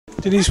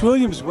Denise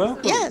Williams,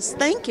 welcome. Yes,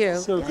 thank you.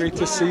 So great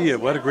to see you.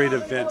 What a great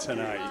event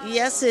tonight.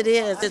 Yes, it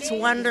is. It's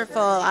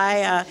wonderful.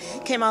 I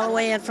came all the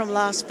way in from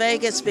Las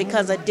Vegas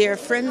because a dear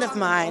friend of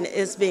mine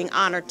is being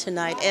honored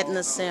tonight,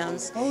 Edna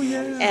Sims. Oh,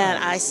 yeah.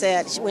 And I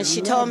said, when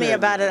she told me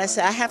about it, I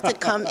said, I have to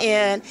come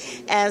in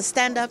and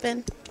stand up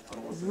and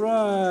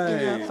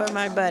Right. for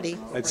my buddy.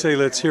 I'd say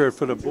let's hear it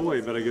for the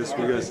boy, but I guess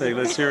we gotta say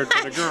let's hear it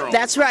for the girl.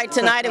 That's right.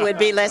 Tonight it would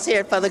be let's hear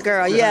it for the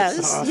girl.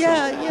 Yes. Awesome.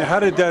 Yeah. Now, how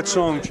did that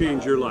song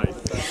change your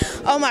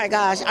life? Oh my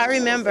gosh, I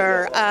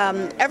remember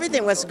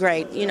everything was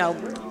great. You know,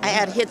 I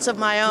had hits of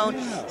my own,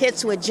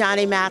 hits with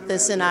Johnny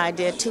Mathis and I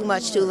did Too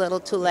Much, Too Little,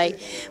 Too Late.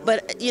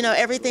 But, you know,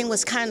 everything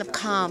was kind of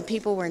calm.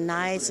 People were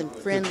nice and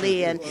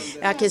friendly, and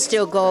I could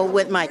still go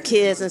with my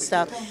kids and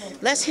stuff.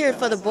 Let's Hear It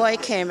for the Boy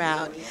came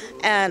out.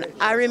 And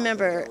I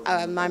remember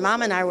my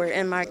mom and I were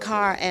in my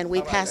car, and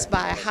we passed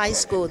by a high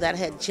school that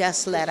had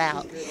just let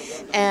out.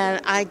 And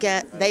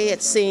they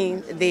had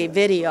seen the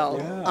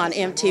video on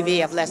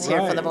MTV of Let's Hear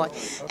It for the Boy.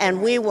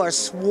 And we were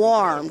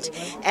swarmed.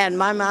 And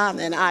my mom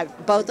and I,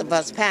 both of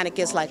us panicked.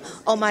 It's like,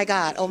 oh my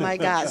God, oh my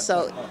God.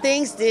 So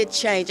things did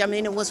change. I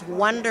mean, it was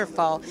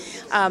wonderful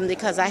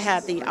because I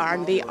had the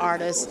R&B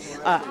artist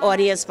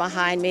audience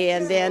behind me.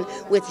 And then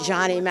with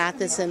Johnny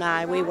Mathis and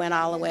I, we went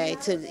all the way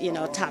to, you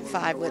know, top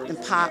 5 with the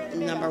pop.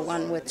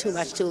 #1 with Too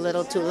Much, Too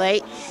Little, Too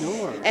Late.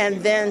 Sure.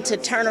 And then to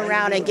turn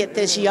around and get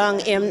this young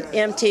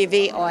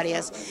MTV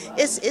audience.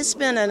 It's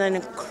been an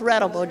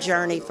incredible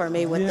journey for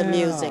me with the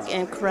music.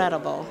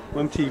 Incredible.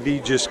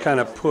 MTV just kind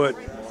of put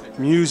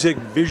music,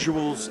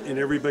 visuals in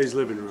everybody's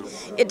living room.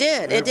 It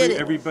did. It did.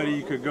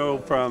 Everybody could go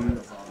from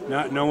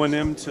not knowing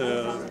them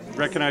to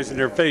recognizing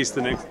their face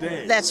the next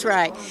day. That's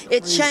right.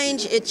 It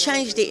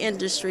changed the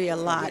industry a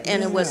lot,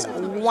 and it was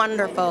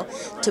wonderful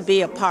to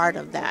be a part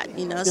of that,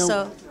 you know.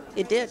 So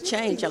it did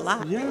change a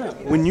lot. Yeah.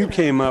 When you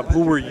came up,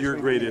 who were your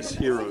greatest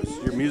heroes,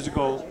 your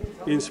musical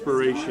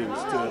inspirations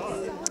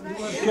to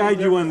guide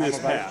you on this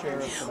path?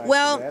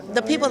 Well,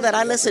 the people that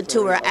I listened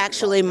to were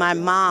actually my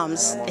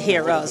mom's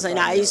heroes. And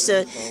I used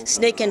to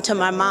sneak into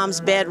my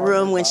mom's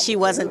bedroom when she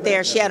wasn't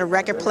there. She had a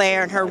record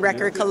player in her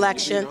record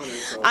collection.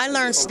 I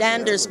learned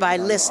standards by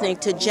listening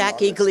to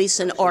Jackie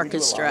Gleason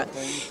Orchestra.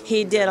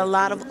 He did a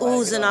lot of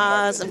oohs and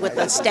ahs with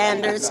the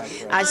standards.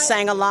 I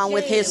sang along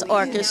with his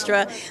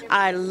orchestra.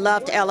 I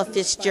loved Ella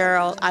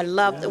Fitzgerald. I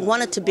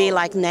wanted to be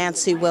like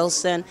Nancy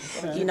Wilson.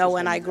 You know,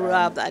 when I grew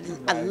up,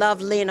 I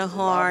loved Lena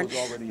Horne.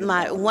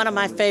 One of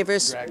my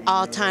favorites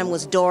all time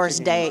was Doris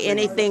Day.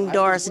 Anything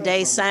Doris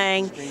Day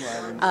sang,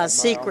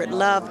 Secret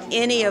Love,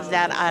 any of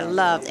that I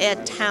loved.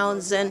 Ed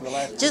Townsend,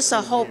 just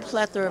a whole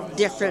plethora of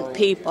different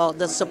people.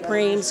 The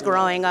Supremes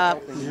growing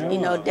up, you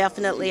know,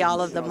 definitely all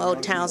of the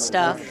Motown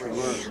stuff.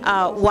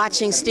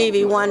 Watching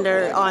Stevie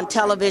Wonder on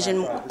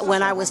television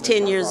when I was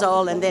 10 years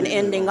old, and then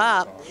ending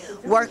up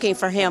working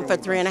for him for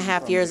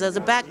 3.5 years as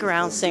a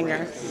background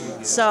singer.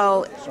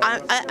 So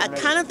I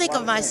kind of think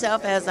of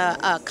myself as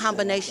a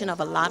combination of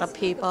a lot of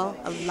people,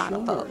 a lot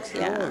of folks,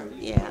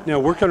 yeah. Now,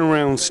 working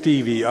around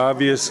Stevie,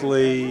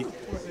 obviously,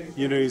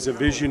 you know, he's a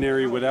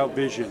visionary without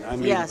vision. I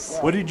mean,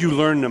 what did you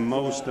learn the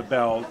most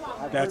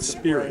about that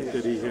spirit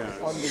that he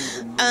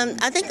has?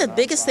 I think the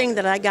biggest thing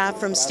that I got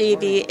from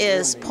Stevie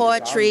is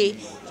poetry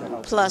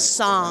plus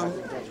song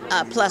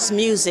plus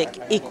music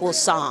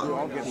equals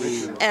song.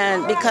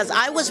 And because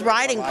I was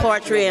writing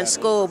poetry in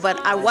school,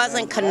 but I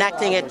wasn't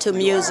connecting it to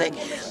music.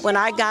 When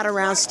I got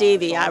around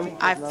Stevie,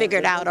 I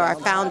figured out, or I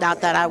found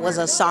out, that I was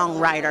a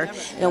songwriter.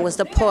 It was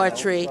the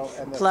poetry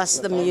plus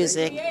the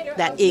music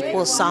that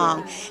equals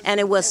song.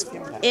 And it was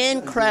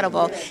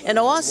incredible. And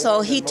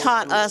also, he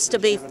taught us to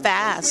be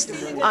fast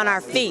on our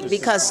feet,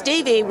 because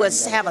Stevie would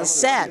have a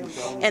set,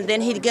 and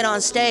then he'd get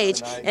on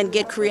stage and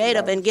get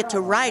creative and get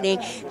to writing,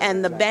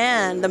 and the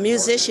band, the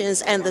musicians,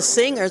 and the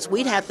singers,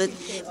 we'd have to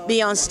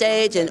be on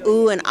stage and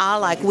ooh and ah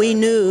like we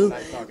knew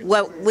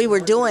what we were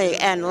doing,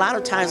 and a lot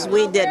of times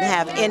we didn't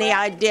have any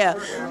idea.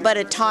 But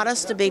it taught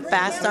us to be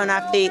fast on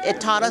our feet.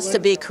 It taught us to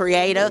be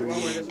creative,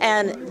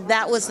 and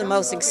that was the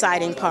most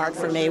exciting part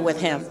for me with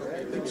him.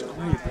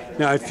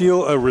 Now, I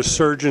feel a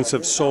resurgence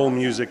of soul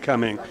music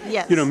coming.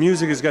 Yes. You know,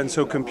 music has gotten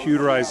so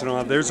computerized and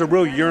all. There's a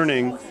real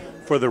yearning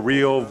for the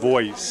real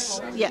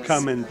voice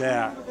coming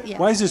back. Yes.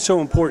 Why is it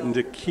so important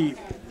to keep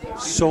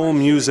soul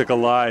music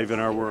alive in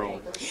our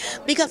world?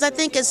 Because I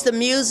think it's the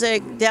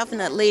music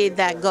definitely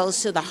that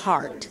goes to the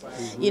heart,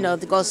 you know,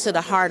 that goes to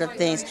the heart of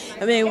things.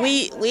 I mean,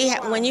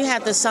 when you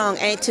had the song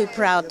 "Ain't Too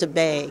Proud to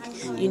Beg,"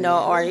 you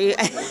know, or you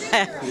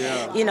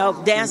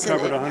know, dancing.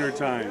 Covered 100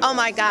 times. Oh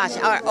my gosh,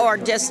 or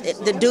just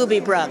the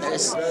Doobie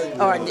Brothers,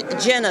 or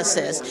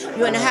Genesis.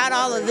 You had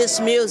all of this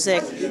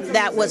music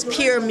that was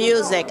pure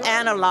music,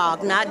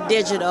 analog, not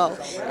digital,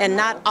 and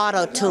not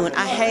auto-tune.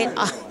 I hate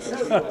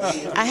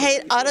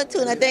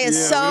auto-tune. I think it's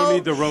so. We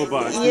need the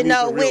robots. You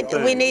know,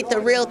 we need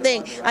the real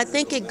thing. I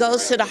think it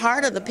goes to the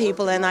heart of the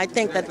people, and I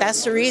think that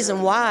that's the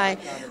reason why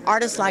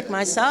artists like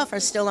myself are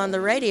still on the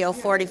radio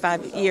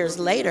 45 years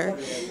later.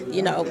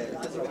 You know,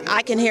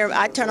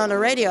 I turn on the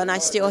radio and I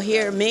still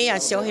hear me, I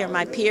still hear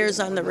my peers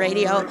on the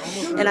radio,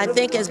 and I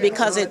think it's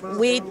because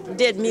we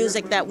did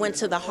music that went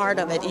to the heart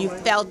of it. You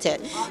felt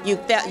it.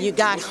 You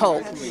got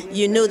hope.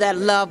 You knew that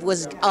love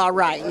was all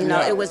right. You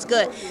know, it was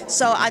good.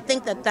 So I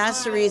think that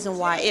that's the reason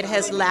why it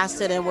has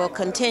lasted and will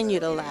continue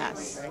to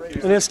last.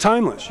 And it's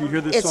timeless. You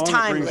hear this It's song,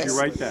 timeless. it brings you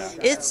right back.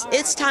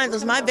 It's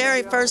timeless. My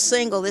very first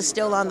single is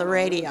still on the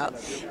radio,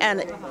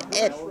 and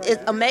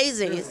it's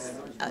amazing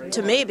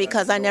to me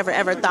because I never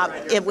ever thought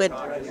it would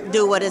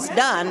do what it's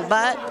done.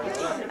 But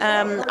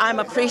I'm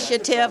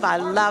appreciative. I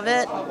love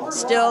it.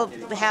 Still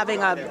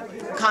having a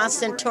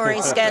constant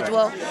touring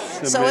schedule.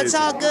 So it's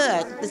all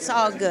good. It's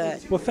all good.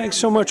 Well, thanks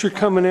so much for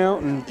coming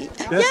out, and best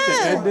to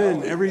Edna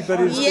and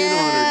everybody's been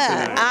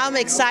honored tonight. I'm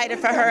excited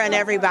for her and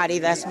everybody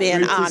that's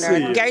being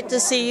honored. Great to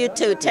see you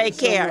too. Take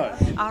care.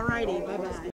 All righty. Bye-bye.